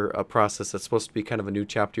enter a process that's supposed to be kind of a new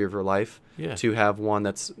chapter of your life, to have one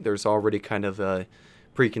there's already kind of a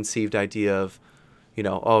preconceived idea of,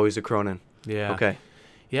 oh, he's a Cronin. Yeah. Okay.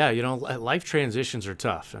 Yeah, life transitions are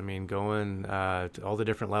tough. I mean, going to all the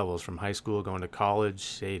different levels, from high school, going to college,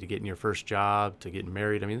 say, to getting your first job, to getting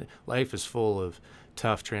married. I mean, life is full of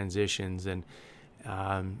tough transitions. And,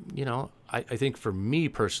 I think for me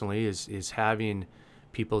personally is having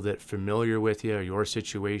people that familiar with you, your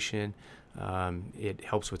situation. It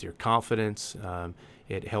helps with your confidence.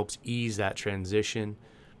 It helps ease that transition,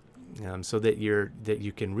 so that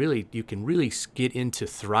you can really get into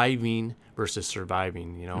thriving versus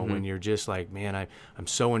surviving. When you're just like, man, I'm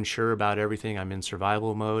so unsure about everything. I'm in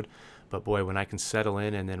survival mode, but boy, when I can settle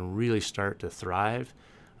in and then really start to thrive,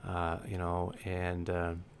 that,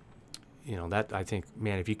 I think,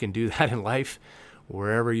 man, if you can do that in life,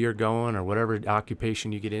 wherever you're going or whatever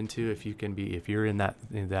occupation you get into, if you're in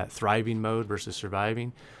that thriving mode versus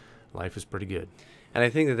surviving, life is pretty good. And I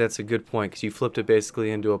think that that's a good point, because you flipped it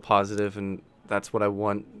basically into a positive, and that's what I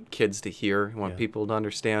want kids to hear. I want people to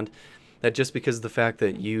understand that just because of the fact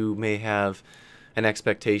that you may have an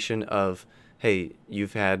expectation of, hey,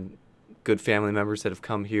 you've had good family members that have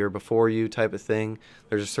come here before you type of thing,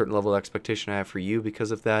 there's a certain level of expectation I have for you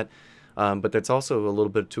because of that. But that's also a little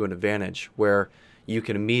bit to an advantage, where you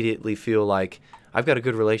can immediately feel like, I've got a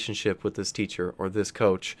good relationship with this teacher or this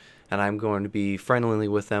coach, and I'm going to be friendly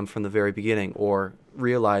with them from the very beginning, or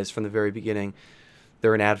realize from the very beginning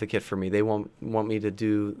they're an advocate for me. They want me to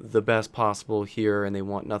do the best possible here, and they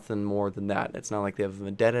want nothing more than that. It's not like they have a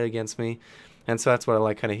vendetta against me. And so that's what I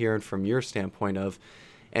like kind of hearing from your standpoint of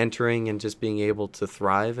entering and just being able to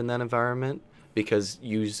thrive in that environment, because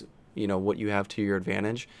use what you have to your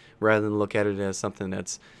advantage, rather than look at it as something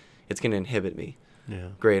it's going to inhibit me. Yeah.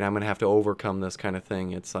 Great, I'm going to have to overcome this kind of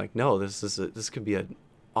thing. It's like, no, this could be an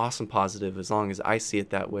awesome positive as long as I see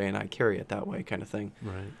it that way and I carry it that way, kind of thing.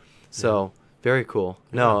 Right. So very cool.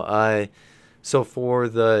 Yeah. No, so for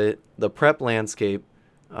the prep landscape,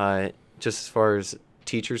 just as far as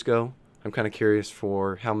teachers go, I'm kind of curious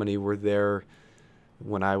for how many were there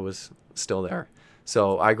when I was still there.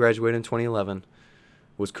 So I graduated in 2011.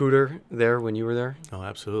 Was Cooter there when you were there? Oh,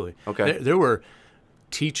 absolutely. Okay. There were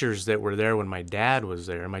teachers that were there when my dad was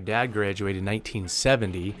there. My dad graduated in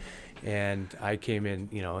 1970, and I came in,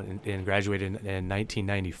 and graduated in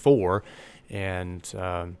 1994,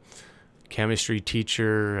 and chemistry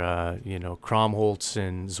teacher, Kromholtz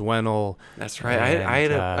and Zwenel. That's right.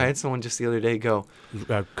 And, I had someone just the other day go,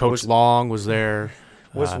 Coach Long was there.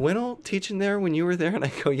 Was Winnell teaching there when you were there? And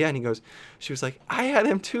I go, yeah. And he goes, she was like, I had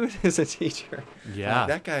him too as a teacher. Yeah.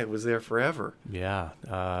 That guy was there forever. Yeah.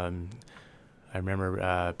 I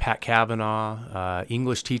remember Pat Kavanaugh,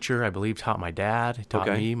 English teacher, I believe, taught my dad. He taught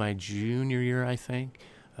me my junior year, I think.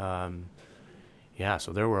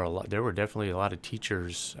 So there were definitely a lot of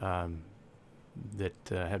teachers that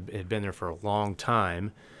had been there for a long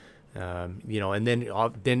time And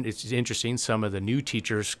then it's interesting. Some of the new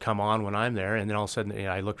teachers come on when I'm there, and then all of a sudden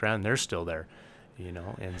I look around and they're still there,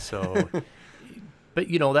 And so, but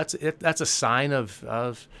that's a sign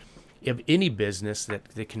of any business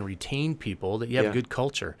that can retain people, that you have good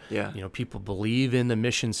culture. Yeah. People believe in the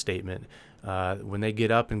mission statement. When they get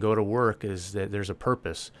up and go to work, is that there's a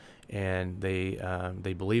purpose, and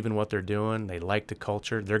they believe in what they're doing. They like the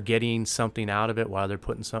culture. They're getting something out of it while they're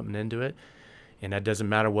putting something into it. And that doesn't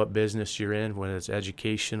matter what business you're in, whether it's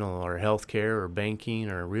educational or healthcare or banking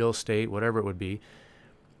or real estate, whatever it would be.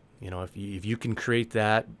 If you can create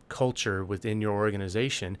that culture within your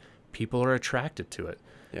organization, people are attracted to it.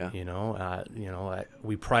 Yeah.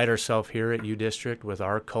 We pride ourselves here at U District with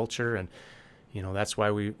our culture, and that's why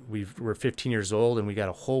we're 15 years old, and we got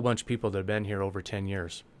a whole bunch of people that have been here over 10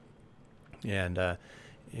 years, and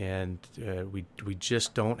we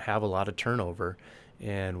just don't have a lot of turnover.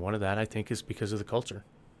 And one of that, I think, is because of the culture.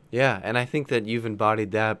 Yeah, and I think that you've embodied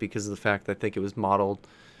that because of the fact that I think it was modeled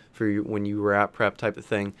for you when you were at prep type of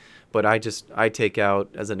thing. But I take out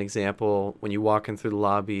as an example, when you walk in through the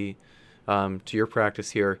lobby to your practice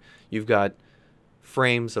here, you've got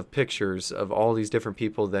frames of pictures of all these different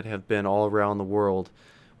people that have been all around the world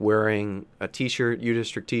wearing a T-shirt, U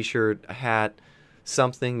District T-shirt, a hat,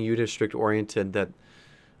 something U District oriented that,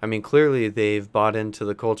 I mean, clearly they've bought into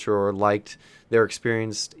the culture or liked their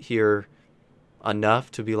experience here enough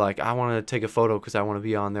to be like, I want to take a photo because I want to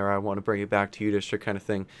be on there. I want to bring it back to U District kind of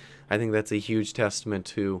thing. I think that's a huge testament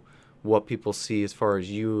to what people see as far as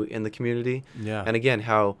you in the community. Yeah. And again,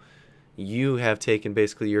 how you have taken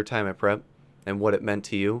basically your time at prep and what it meant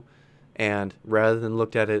to you. And rather than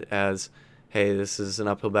looked at it as, hey, this is an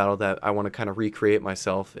uphill battle that I want to kind of recreate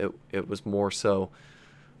myself, it was more so,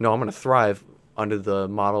 no, I'm going to thrive under the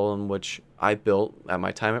model in which I built at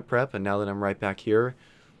my time at prep, and now that I'm right back here,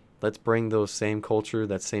 let's bring those same culture,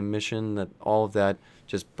 that same mission, that all of that,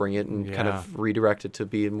 just bring it and kind of redirect it to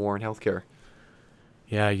be more in healthcare.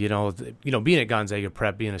 Yeah, being at Gonzaga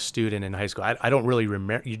Prep, being a student in high school, I don't really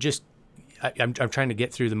remember. I'm trying to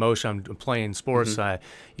get through the motion. I'm playing sports,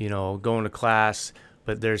 going to class,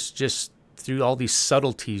 but there's just through all these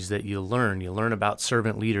subtleties that you learn. You learn about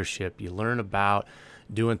servant leadership. You learn about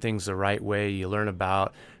doing things the right way. You learn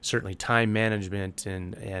about certainly time management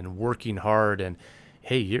and working hard. And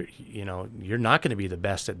hey, you're not going to be the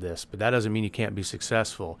best at this, but that doesn't mean you can't be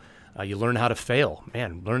successful. You learn how to fail.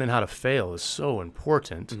 Man, learning how to fail is so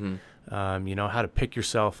important. Mm-hmm. How to pick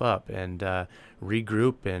yourself up and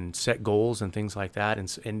regroup and set goals and things like that.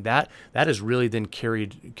 And that has really then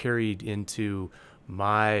carried into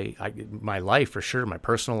my life for sure, my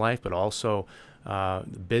personal life, but also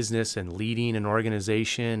business and leading an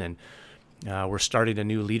organization. And we're starting a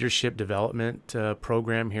new leadership development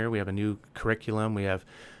program here. We have a new curriculum.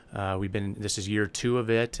 This is year 2 of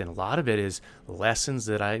it, and a lot of it is lessons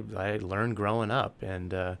that I learned growing up.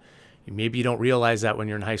 And maybe you don't realize that when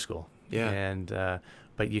you're in high school. Yeah.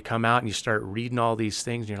 But you come out and you start reading all these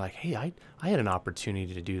things, and you're like, hey, I had an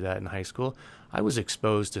opportunity to do that in high school. I was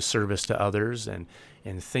exposed to service to others and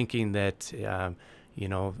thinking that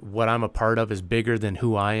what I'm a part of is bigger than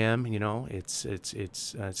who I am.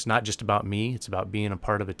 It's not just about me. It's about being a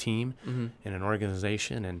part of a team and an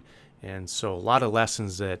organization. And so a lot of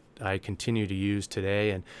lessons that I continue to use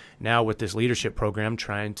today, and now with this leadership program,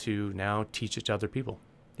 trying to now teach it to other people.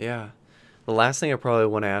 Yeah. The last thing I probably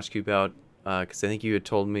want to ask you about, because I think you had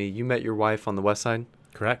told me you met your wife on the west side.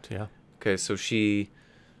 Correct, yeah. Okay, so she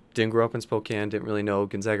didn't grow up in Spokane, didn't really know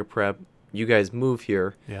Gonzaga Prep. You guys moved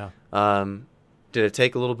here. Yeah. Did it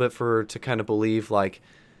take a little bit for her to kind of believe, like,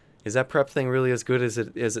 is that prep thing really as good as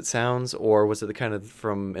it sounds? Or was it the kind of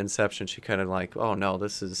from inception she kind of like, oh, no,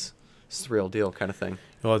 this is the real deal kind of thing?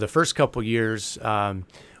 Well, the first couple years, I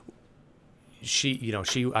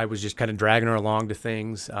was just kind of dragging her along to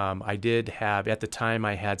things. I did have, at the time,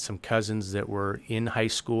 I had some cousins that were in high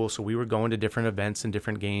school, so we were going to different events and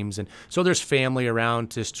different games. And so there's family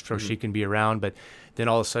around just so she can be around. But then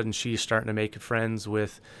all of a sudden, she's starting to make friends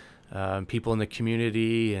with people in the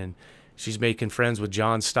community, and she's making friends with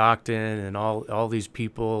John Stockton and all these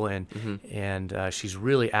people, and she's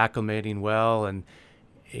really acclimating well. And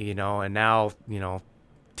now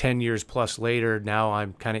 10 years plus later, now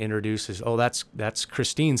I'm kind of introduced as, oh, that's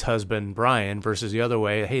Christine's husband, Brian, versus the other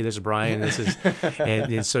way. Hey, this is Brian. This is,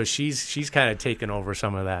 and so she's kind of taken over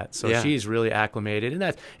some of that. So she's really acclimated, and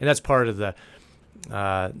that's part of the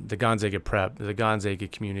Gonzaga Prep. The Gonzaga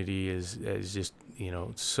community is just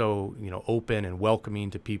so open and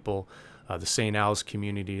welcoming to people. The St. Al's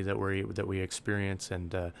community that we experience,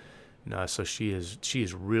 and so she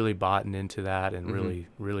is really bought into that and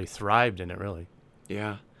really thrived in it, really.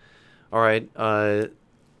 Yeah. All right.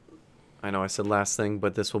 I know I said last thing,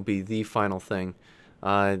 but this will be the final thing.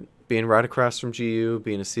 Being right across from GU,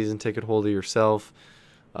 being a season ticket holder yourself,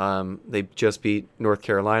 they just beat North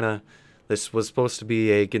Carolina. This was supposed to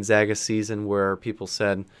be a Gonzaga season where people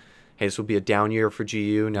said, hey, this will be a down year for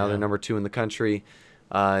GU. Now they're number 2 in the country.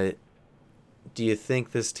 Do you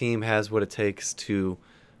think this team has what it takes to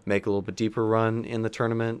make a little bit deeper run in the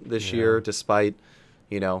tournament this year, despite,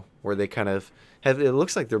 where they kind of have, it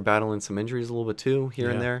looks like they're battling some injuries a little bit too here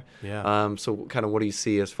and there. Yeah. So kind of what do you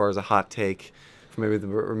see as far as a hot take for maybe the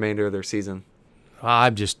remainder of their season?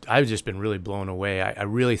 I've just been really blown away. I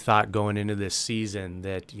really thought going into this season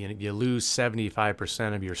that you lose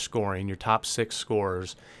 75% of your scoring, your top 6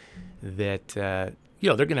 scorers, that they're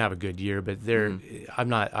going to have a good year, but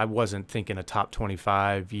I wasn't thinking a top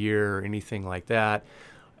 25 year or anything like that.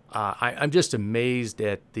 I'm just amazed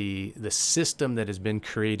at the system that has been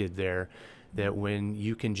created there, that when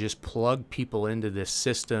you can just plug people into this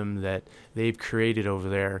system that they've created over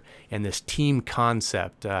there and this team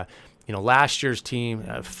concept. Last year's team,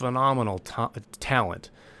 phenomenal talent.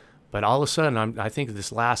 But all of a sudden, I think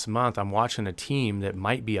this last month, I'm watching a team that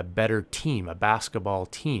might be a better team, a basketball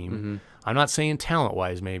team. Mm-hmm. I'm not saying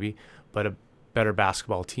talent-wise maybe, but a better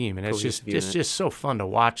basketball team. And it's just so fun to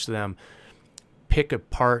watch them pick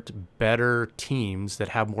apart better teams that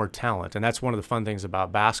have more talent. And that's one of the fun things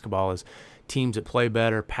about basketball is teams that play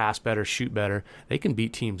better, pass better, shoot better, they can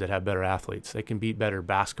beat teams that have better athletes. They can beat better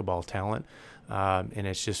basketball talent. And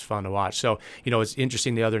it's just fun to watch. So, it's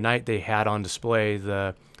interesting. The other night they had on display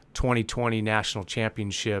the 2020 National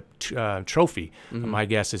Championship trophy. Mm-hmm. My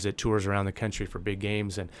guess is it tours around the country for big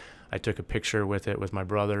games. And I took a picture with it with my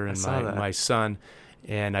brother and my son.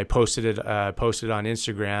 And I posted it on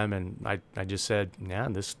Instagram. And I just said,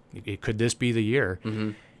 could this be the year?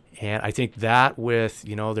 Mm-hmm. And I think that with,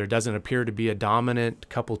 there doesn't appear to be a dominant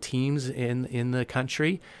couple teams in the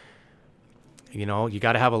country. You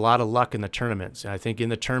got to have a lot of luck in the tournaments. And I think in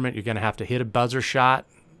the tournament, you're going to have to hit a buzzer shot.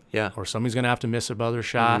 Yeah. Or somebody's going to have to miss a buzzer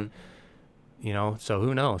shot. Mm-hmm. So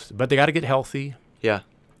who knows? But they got to get healthy. Yeah.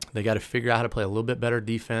 They got to figure out how to play a little bit better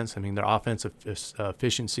defense. I mean, their offensive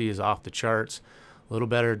efficiency is off the charts. A little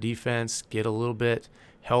better defense, get a little bit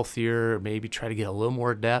healthier, maybe try to get a little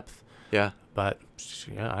more depth. Yeah. But,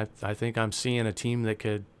 I think I'm seeing a team that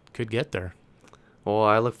could get there. Well,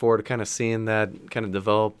 I look forward to kind of seeing that kind of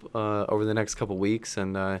develop over the next couple weeks.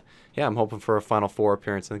 And, I'm hoping for a Final Four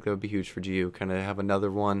appearance. I think that would be huge for GU, kind of have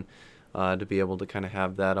another one to be able to kind of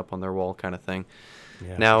have that up on their wall kind of thing.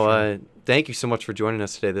 Yeah, now, sure. Thank you so much for joining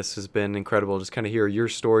us today. This has been incredible. Just kind of hear your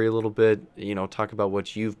story a little bit, talk about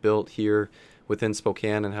what you've built here within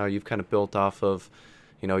Spokane and how you've kind of built off of,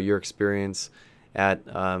 your experience at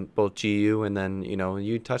both GU. And then,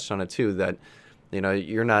 you touched on it too, that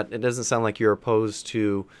you're not, it doesn't sound like you're opposed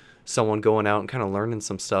to someone going out and kind of learning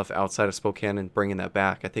some stuff outside of Spokane and bringing that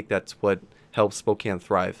back. I think that's what helps Spokane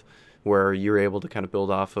thrive, where you're able to kind of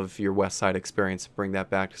build off of your West Side experience, bring that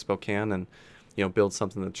back to Spokane and, build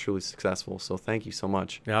something that's truly successful. So thank you so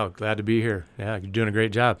much. Yeah, glad to be here. Yeah, you're doing a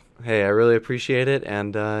great job. Hey, I really appreciate it.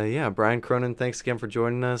 And Brian Cronin, thanks again for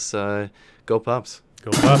joining us. Go Pups. Go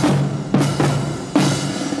Pups.